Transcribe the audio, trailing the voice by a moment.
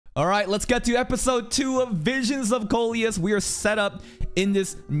All right, let's get to episode 2 of Visions of Coleus. We are set up in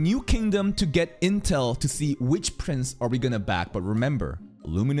this new kingdom to get intel to see which prince are we gonna back. But remember,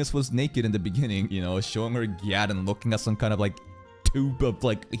 Luminous was naked in the beginning, you know, showing her gyat and looking at some kind of like tube of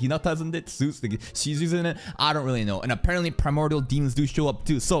like Hinata's in it, suits, she's using it. I don't really know. And apparently primordial demons do show up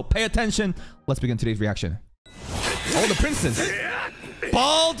too. So pay attention. Let's begin today's reaction. Oh, the princess.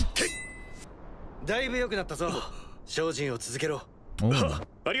 Bald. Oh.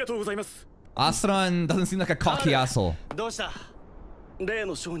 Asran doesn't seem like a cocky asshole.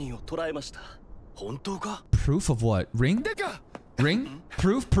 Proof of what? Ring? Ring?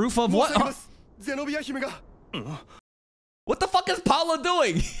 Proof of what? What the fuck is Paolo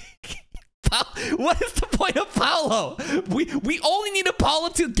doing? What is the point of Paolo? We only need a Paolo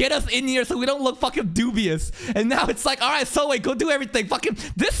to get us in here so we don't look fucking dubious. And now it's like, alright, so wait, go do everything. Fucking,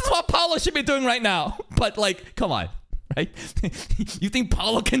 this is what Paolo should be doing right now. But like, come on. Right? You think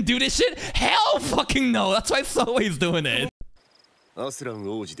Paolo can do this shit? Hell fucking no. That's why Soei's doing it.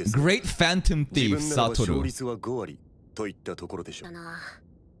 Great phantom thief, Satoru.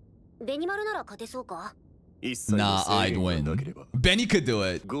 Nah, I'd win. Benny could do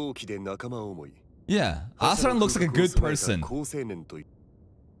it. Yeah, Asran looks like a good person.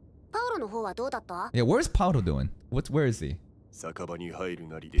 Yeah, where's Paolo doing? Where is he?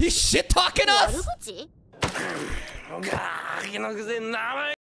 He's shit talking us?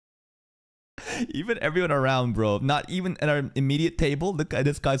 Even everyone around, bro. Not even at our immediate table. Look at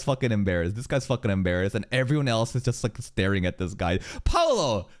this guy's fucking embarrassed. This guy's fucking embarrassed. And everyone else is just like staring at this guy.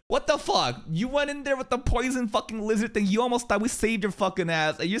 Paolo, what the fuck? You went in there with the poison fucking lizard thing. You almost thought we saved your fucking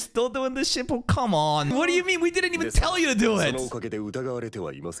ass. And you're still doing this shit? Oh, come on. What do you mean? We didn't even tell you to do it.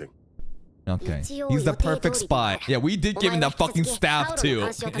 Okay. He's the perfect spy. Yeah, we did give him that fucking staff too.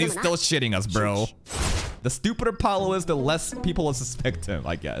 And he's still shitting us, bro. The stupider Paolo is, the less people will suspect him,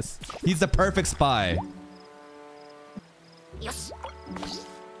 I guess. He's the perfect spy.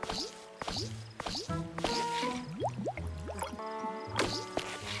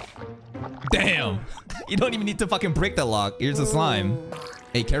 Damn! You don't even need to fucking break the lock. Here's the slime.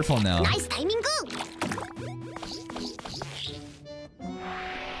 Hey, careful now. Nice timing, go!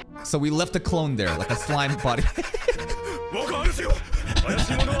 So we left a clone there, like a slime body.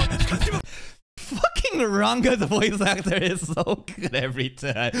 Fucking Ranga's voice actor is so good every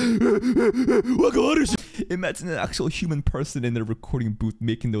time. Imagine an actual human person in the recording booth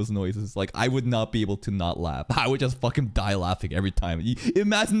making those noises. Like, I would not be able to not laugh. I would just fucking die laughing every time.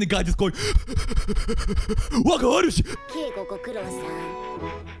 Imagine the guy just going.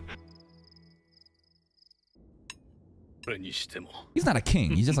 He's not a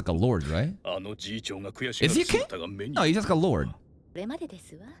king. He's just like a lord, right? Is he a king? No, he's just like a lord.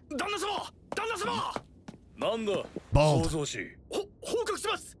 Bald.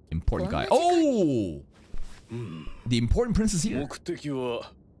 Important guy. Oh! The important prince is here.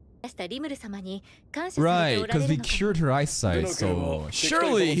 Right, because we cured her eyesight, so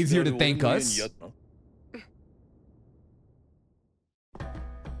surely he's here to thank us.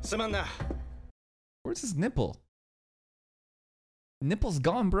 Where's his nipple? Nipple's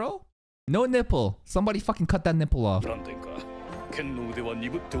gone, bro. No nipple. Somebody fucking cut that nipple off.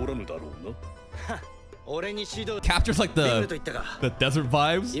 Captures like the desert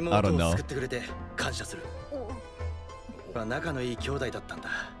vibes? I don't know.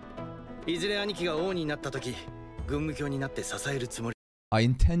 I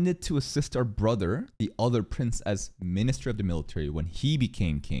intended to assist our brother, the other prince, as minister of the military when he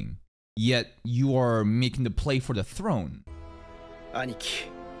became king. Yet you are making the play for the throne.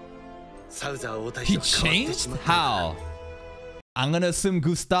 He changed? How? I'm gonna assume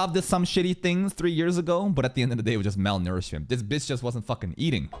Gustav did some shitty things 3 years ago, but at the end of the day, it was just malnourished him. This bitch just wasn't fucking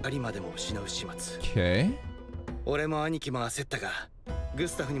eating. Okay.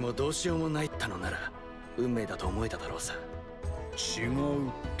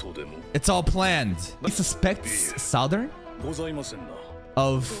 It's all planned. He suspects Southern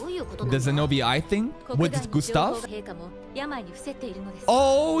of the Zenobia Eye thing with Gustav.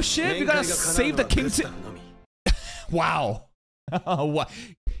 Oh shit, we gotta save the king too. Wow. What?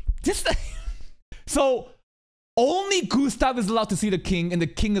 So only Gustav is allowed to see the king, and the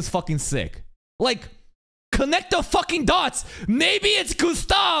king is fucking sick. Like, connect the fucking dots. Maybe it's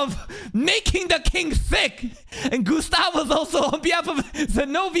Gustav making the king sick, and Gustav was also on behalf of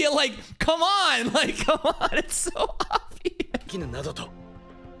Zenobia. Like, come on, it's so obvious.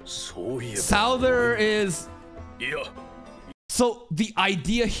 Souther is. So the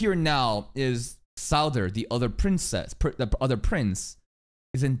idea here now is Souther, the other princess, the other prince,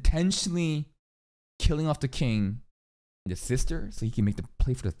 is intentionally killing off the king the sister so he can make the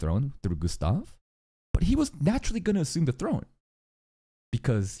play for the throne through Gustav. But he was naturally going to assume the throne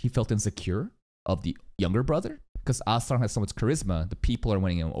because he felt insecure of the younger brother. Because Aslan has so much charisma, the people are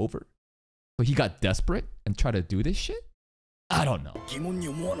winning him over. So he got desperate and tried to do this shit? I don't know.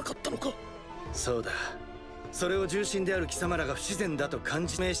 そうだ。それを重臣である貴様らが不自然だと感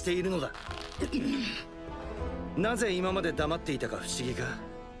じ明しているのだ。なぜ今まで黙っていたか不思議か。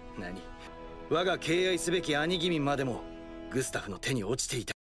何？我が敬愛すべき兄君までもグスタフの手に落ちてい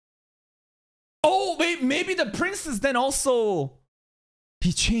た。Oh, wait, maybe the princess then also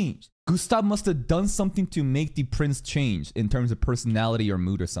he changed. Gustav must have done something to make the prince change in terms of personality or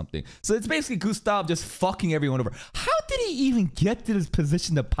mood or something. So it's basically Gustav just fucking everyone over. How did he even get to this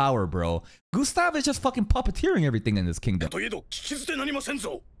position of power, bro? Gustav is just fucking puppeteering everything in this kingdom.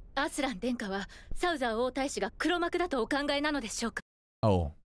 アスラン殿下はサウザー王太子が黒幕だとお考えなのでしょうか?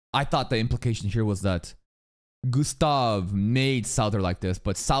 Oh, I thought the implication here was that Gustav made Souther like this,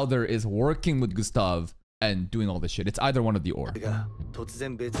 but Souther is working with Gustav and doing all this shit. It's either one or the or.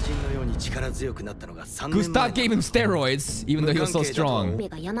 Gustav gave him steroids, even though he was so strong.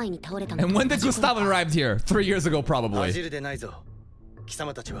 And when did Gustav arrive here? 3 years ago, probably.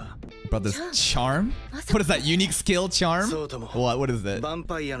 Brother's charm? What is that? Unique skill charm? What is that?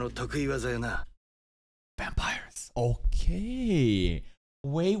 Vampires. Okay.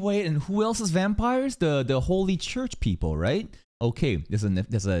 Wait, and who else is vampires? The holy church people, right? Okay,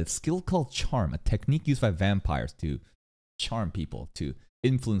 there's a skill called charm, a technique used by vampires to charm people, to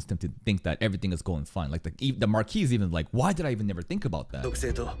influence them to think that everything is going fine. Like the Marquis is even like, why did I even never think about that?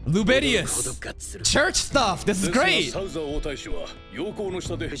 Lubedius! Church stuff! This is great!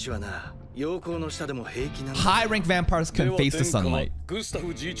 High-rank vampires can face the sunlight.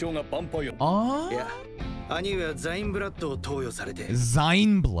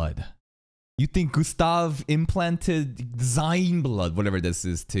 Zine blood. You think Gustav implanted Zine blood, whatever this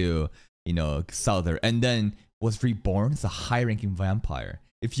is, to, you know, Souther, and then was reborn as a high-ranking vampire.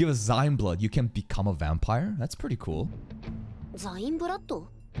 If you have Zine blood, you can become a vampire? That's pretty cool. Zine blood?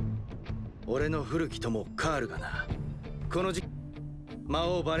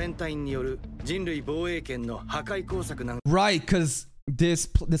 Right, because this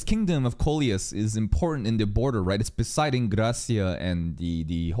kingdom of Coleus is important in the border, right? It's beside Ingracia and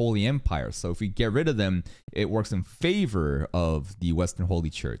the Holy Empire. So if we get rid of them, it works in favor of the Western Holy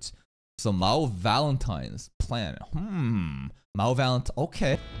Church. So Mao Valentine's plan. Mao Valentine.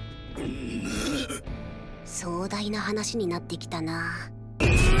 Okay.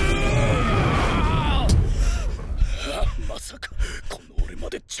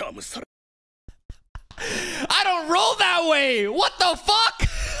 I don't roll that way! What the fuck?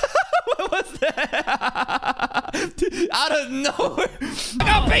 What was that? Out of nowhere! I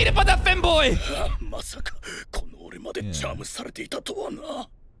got baited by the femboy!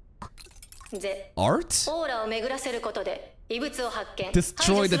 Art?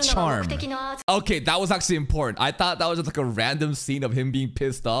 Destroy the charm. Okay, that was actually important. I thought that was just like a random scene of him being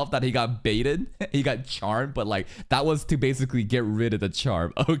pissed off that he got baited. He got charmed, but like, that was to basically get rid of the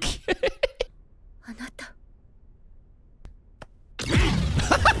charm. Okay. I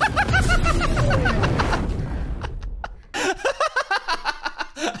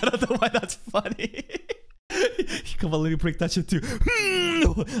don't know why that's funny. He can literally break that shit too.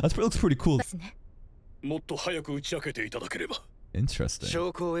 That looks pretty cool. Interesting.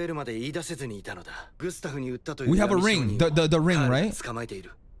 We have a ring. The ring, right?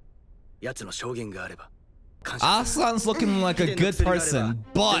 Aslan's looking like a good person,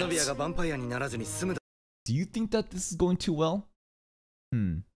 but do you think that this is going too well?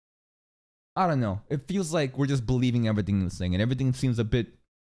 I don't know. It feels like we're just believing everything in this thing, and everything seems a bit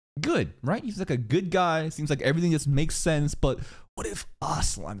good, right? He's like a good guy. Seems like everything just makes sense, but what if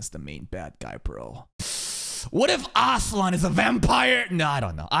Aslan is the main bad guy, bro? What if Aslan is a vampire? No, I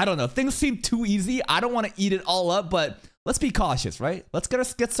don't know. I don't know. Things seem too easy. I don't want to eat it all up, but let's be cautious, right? Let's get our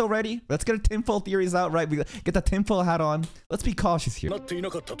schizo ready. Let's get our tinfoil theories out, right? We get the tinfoil hat on. Let's be cautious here. So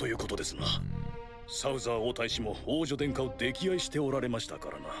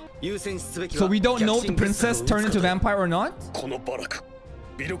we don't know if the princess turned into a vampire or not?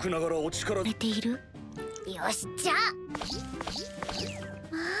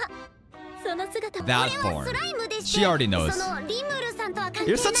 That form. She already knows.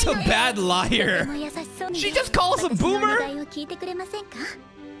 You're such a bad liar. She just calls him Boomer?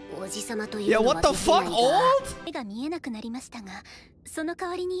 Yeah, what the fuck? Old?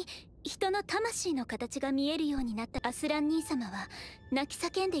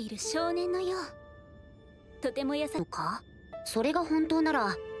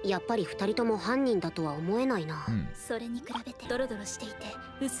 やっぱり二人とも犯人だとは思えないな。それに比べてドロドロしていて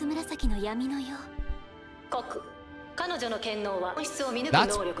薄紫の闇のよう。国彼女の権能は本質を見抜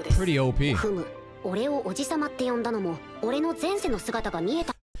く能力です。 Pretty OP. ふむ、俺をおじさまって呼んだのも俺の前世の姿が見え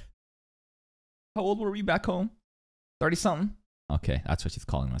た。 How old were we back home? 30 something? Okay, that's what she's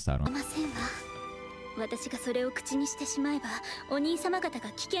calling us out on. ませんわ。私がそれを口にしてしまえばお兄様方が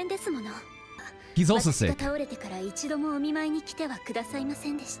危険ですもの。 He's also 私が sick. 倒れてから一度もお見舞いに来てはくださいませ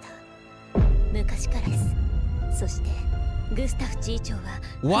んでした。昔からです。そしてグスタフ地位長は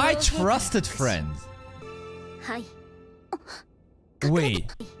Why trusted friends? はい。 Wait.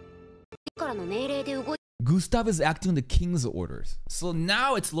 からの命令で動い Gustav is acting on the king's orders. So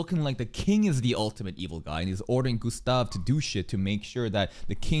now it's looking like the king is the ultimate evil guy and he's ordering Gustav to do shit to make sure that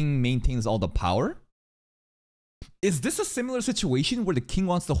the king maintains all the power? Is this a similar situation where the king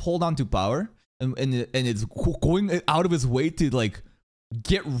wants to hold on to power and it's going out of his way to like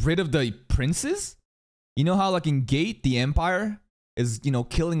get rid of the princes? You know how like in Gate, the empire is, you know,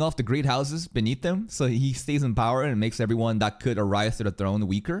 killing off the great houses beneath them so he stays in power and makes everyone that could arise to the throne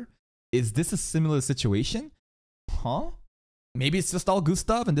weaker? Is this a similar situation? Huh? Maybe it's just all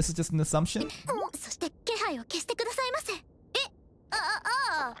Gustav and this is just an assumption? そして気配を消してくださいませ。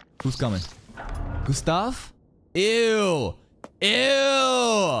Who's coming? Gustav? Ew!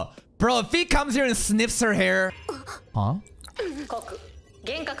 Ew! Bro, if he comes here and sniffs her hair... Huh? 国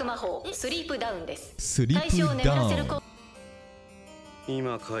幻覚魔法スリープダウンです。 Sleep 対象を眠らせる down.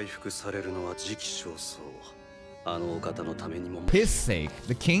 今回復されるのは時期尚早。あのお方のためにも。 His sake.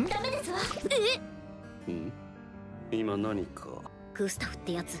 The king? ダメですわ。今何か。グスタフっ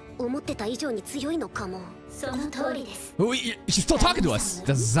てやつ思ってた以上に強いのかも。その通りです。 Oh, she's still talking to us.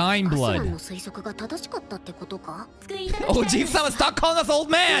 Design アスラン blood. の推測が正しかったってことか。 Oh, Jesus, stop calling us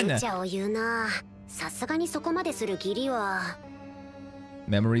old man! 無茶を言うな。さすがにそこまでする義理は。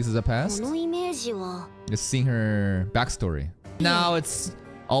 Memories of the こ past? のイメージは。 Just seeing her backstory. Now it's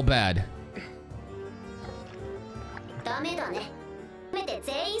all bad. ダメだね。せめて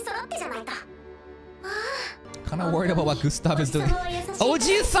全員揃ってじゃないか。 Kinda worried about what Gustav is doing.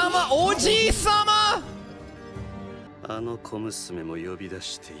 Oji-sama! Oji-sama! あの小娘も呼び出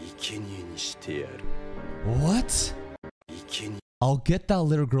して生贄にしてやる。 What? 生贄。 I'll get that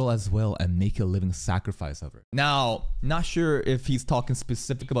little girl as well and make a living sacrifice of her. Now, not sure if he's talking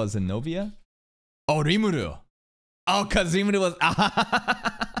specific about Zenobia. Oh, Rimuru. Oh, cause Rimuru was...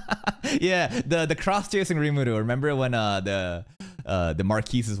 yeah, the cross-chasing Rimuru. Remember when the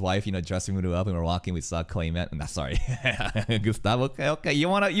Marquise's wife, you know, dressed Rimuru up and we're walking, we saw Clayman. Nah, sorry. Gustav, okay. You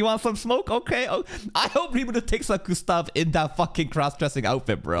want some smoke? Okay. Oh, I hope Rimuru takes like Gustav in that fucking cross-dressing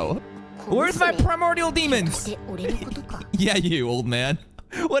outfit, bro. Where's my primordial demons? Yeah, you old man.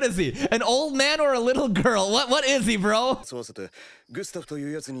 What is he? An old man or a little girl? What is he, bro? What's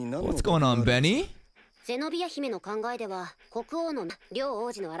going on, Benny? ゼノビア姫の考えでは国王の両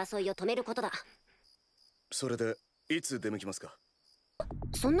王子の争いを止めることだ。それでいつ出向きますか？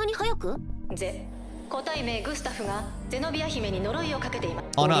そんなに早く？個体名グスタフがゼノビア姫に呪いをかけています。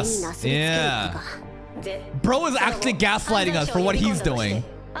 On us. Yeah. Bro is actually gaslighting us for what he's doing.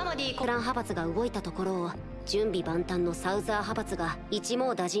 クラン派閥が動いたところを準備万端のサウザー派閥が一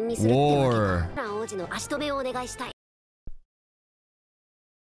網打尽にするってわけだ。クラン王子の足止めをお願いしたい。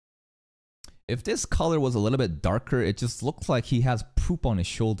 If this color was a little bit darker, it just looks like he has poop on his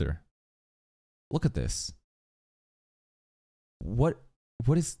shoulder. Look at this. What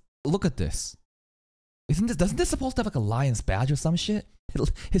is... Look at this. Doesn't this supposed to have like a lion's badge or some shit?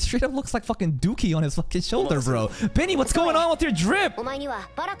 It straight up looks like fucking Dookie on his fucking shoulder, bro. Benny, what's going on with your drip?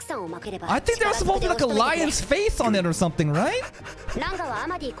 I think there's supposed to be like a lion's face on it or something, right?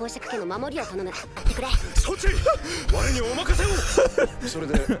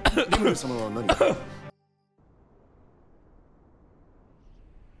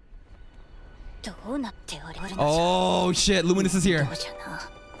 Oh shit, Luminous is here.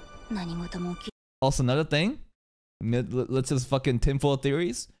 Also another thing, let's just fucking tinfoil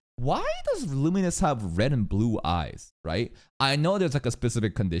theories. Why does Luminous have red and blue eyes, right? I know there's like a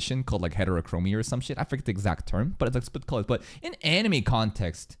specific condition called like heterochromia or some shit. I forget the exact term, but it's like split colors. But in anime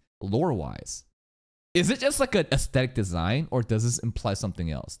context, lore-wise, is it just like an aesthetic design or does this imply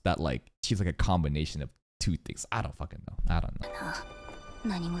something else? That like she's like a combination of two things? I don't fucking know. I don't know.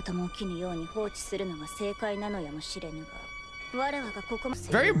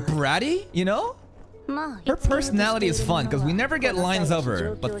 Very bratty, you know? Her personality is fun because we never get lines of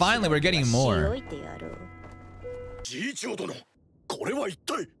her, but finally we're getting more.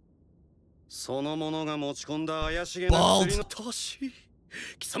 Bald.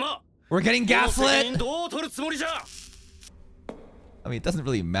 We're getting gaslit. I mean, it doesn't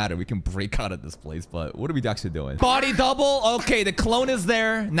really matter. We can break out of this place, but what are we actually doing? Body double? Okay, the clone is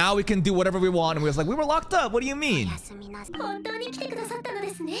there. Now we can do whatever we want. And we was like, we were locked up. What do you mean?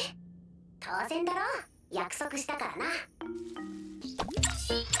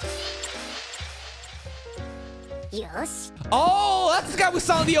 Oh, that's the guy we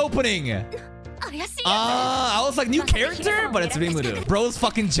saw in the opening. I was like, new character? But it's Rimuru. Bro's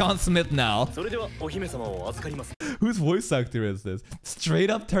fucking John Smith now. Whose voice actor is this? Straight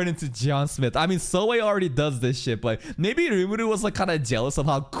up turn into John Smith. I mean, Soe already does this shit, but maybe Rimuru was like kind of jealous of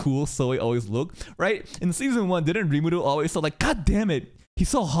how cool Soe always looked, right? In season 1, didn't Rimuru always so like, god damn it, he's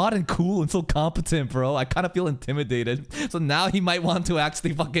so hot and cool and so competent, bro. I kind of feel intimidated. So now he might want to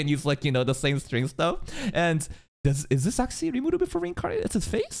actually fucking use like, you know, the same string stuff. And is this actually Rimuru before Reincarnated? It's his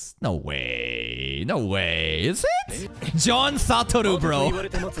face? No way. No way. Is it? John Satoru, bro.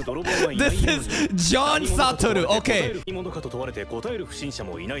 This is John Satoru. Okay.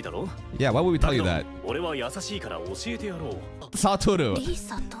 Yeah, why would we tell you that? Satoru.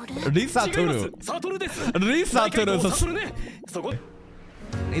 Risatoru.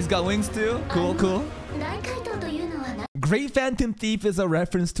 He's got wings too. Cool, cool. Great Phantom Thief is a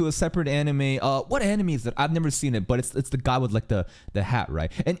reference to a separate anime. What anime is it? I've never seen it, but it's the guy with like the hat,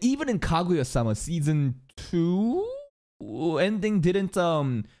 right? And even in Kaguya-sama season 2 ending didn't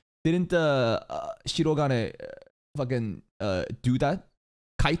Shirogane fucking do that?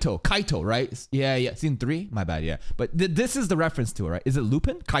 Kaito, right? Yeah, season 3. My bad, yeah. But this is the reference to it, right? Is it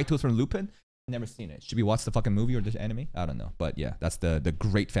Lupin? Kaito's from Lupin. Never seen it. Should we watch the fucking movie or the anime? I don't know. But yeah, that's the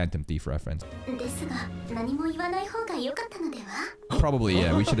Great Phantom Thief reference. Probably,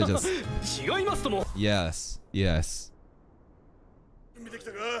 yeah. We should have just... Yes.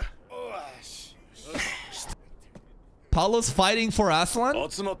 Paulo's fighting for Aslan?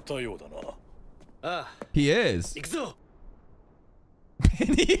 He is.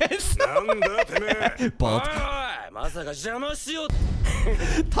 Yes. Bald.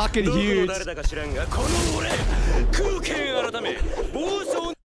 Talking huge.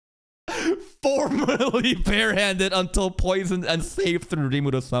 Formerly barehanded until poisoned and saved through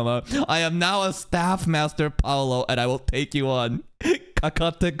Rimuru-sama. I am now a staff master, Paulo, and I will take you on.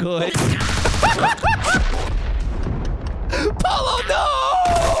 Kakate koi. Paulo,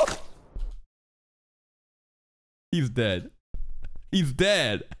 no! He's dead. He's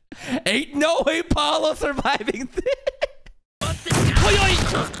dead. Ain't no way Paulo surviving this.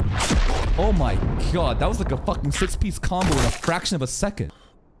 Oh my god, that was like a fucking 6-piece combo in a fraction of a second.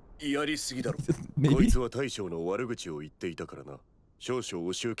 Maybe?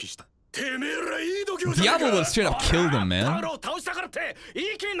 Diablo would straight up killed him, man.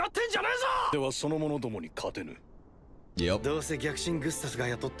 Yep.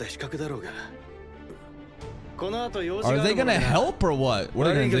 Are they gonna help or what? What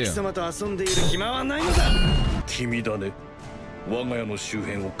are they gonna do?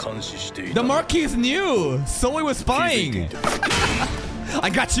 The Marquis knew! Soe was spying!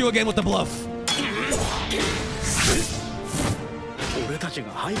 I got you again with the bluff!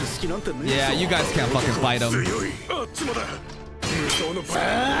 Yeah, you guys can't fucking fight him.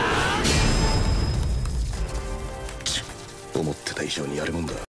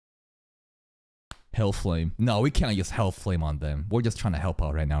 Hellflame. No, we can't use Hellflame on them. We're just trying to help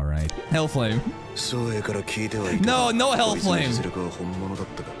out right now, right? Hellflame. No, no Hellflame.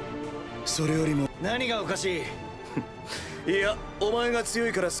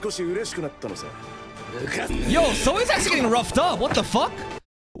 Yo, Soe's actually getting roughed up. What the fuck?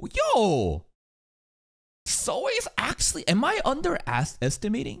 Yo. Soe's actually... Am I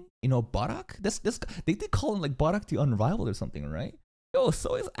underestimating, you know, Barak? They did call him like Barak the Unrivaled or something, right? Yo,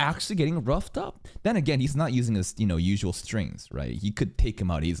 Soe's actually getting roughed up. Then again, he's not using his, you know, usual strings, right? He could take him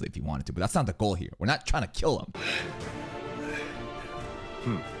out easily if he wanted to, but that's not the goal here. We're not trying to kill him.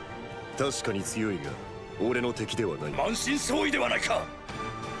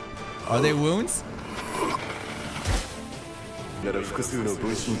 Are they wounds?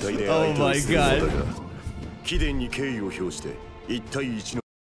 Oh my god.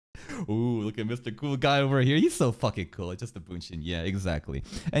 Ooh, look at Mr. Cool Guy over here. He's so fucking cool. It's just a Bunshin. Yeah, exactly.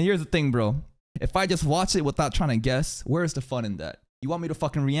 And here's the thing, bro. If I just watch it without trying to guess, where's the fun in that? You want me to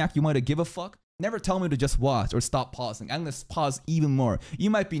fucking react? You want me to give a fuck? Never tell me to just watch or stop pausing. I'm gonna pause even more.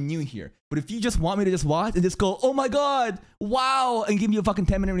 You might be new here, but if you just want me to just watch and just go, oh my god, wow, and give me a fucking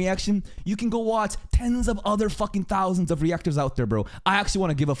 10-minute reaction, you can go watch tens of other fucking thousands of reactors out there, bro. I actually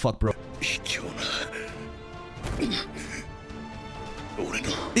want to give a fuck, bro.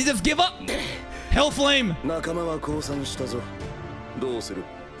 You just give up? Hellflame!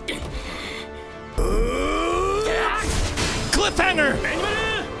 cliffhanger!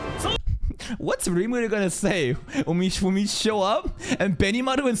 What's Rimuru gonna say when we show up and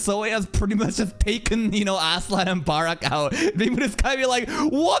Benimaru and Soe has pretty much just taken, you know, Aslan and Barak out? Rimuru's gonna be like,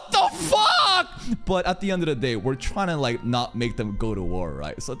 what the fuck? But at the end of the day, we're trying to like not make them go to war,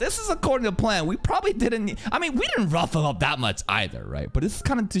 right? So this is according to plan. We probably didn't, I mean, we didn't rough them up that much either, right? But this is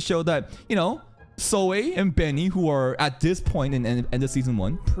kind of to show that, you know, Soe and Benny, who are at this point in end of season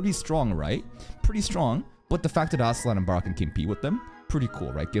 1, pretty strong, right? Pretty strong. But the fact that Aslan and Barak can compete with them, pretty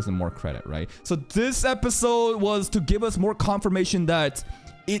cool, right? Gives them more credit, right? So this episode was to give us more confirmation that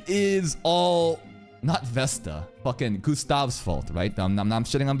it is all not Vesta, fucking Gustav's fault, right? I'm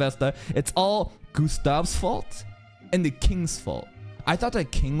shitting on Vesta. It's all Gustav's fault and the king's fault. I thought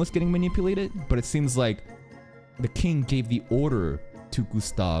that king was getting manipulated, but it seems like the king gave the order to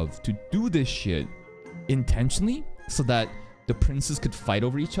Gustav to do this shit intentionally so that the princes could fight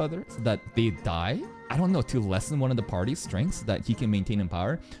over each other, so that they die. I don't know, to lessen one of the party's strengths so that he can maintain in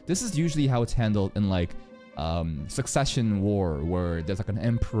power. This is usually how it's handled in like succession war, where there's like an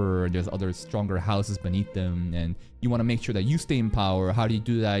emperor, there's other stronger houses beneath them, and you want to make sure that you stay in power. How do you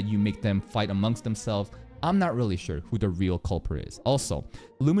do that? You make them fight amongst themselves. I'm not really sure who the real culprit is. Also,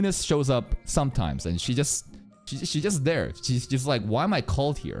 Luminous shows up sometimes, and she's just there. She's just like, why am I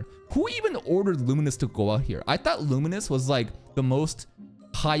called here? Who even ordered Luminous to go out here? I thought Luminous was like the most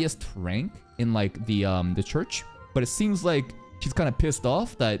highest rank in like the church, but it seems like she's kind of pissed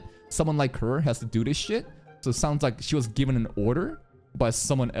off that someone like her has to do this shit. So it sounds like she was given an order by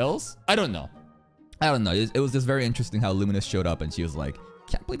someone else. I don't know. It was just very interesting how Luminous showed up and she was like,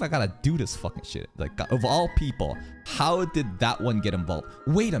 can't believe I gotta do this fucking shit. Like, of all people, how did that one get involved?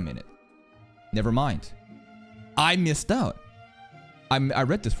 Wait a minute. Never mind. I missed out. I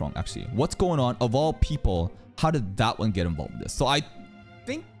read this wrong, actually. What's going on? Of all people, how did that one get involved in this? So I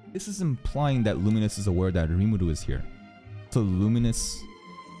think this is implying that Luminous is aware that Rimuru is here. So Luminous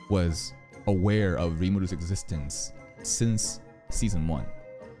was aware of Rimuru's existence since season 1.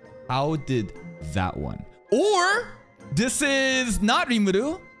 How did that one? Or this is not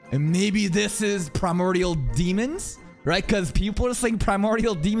Rimuru, and maybe this is Primordial Demons, right? Because people are saying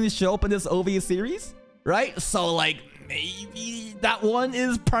Primordial Demons show up in this OVA series, right? So like maybe that one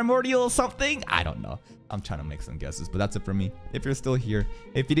is Primordial something? I don't know. I'm trying to make some guesses, but that's it for me. If you're still here,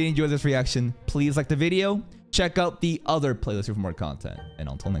 if you did enjoy this reaction, please like the video. Check out the other playlist for more content. And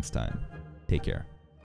until next time, take care.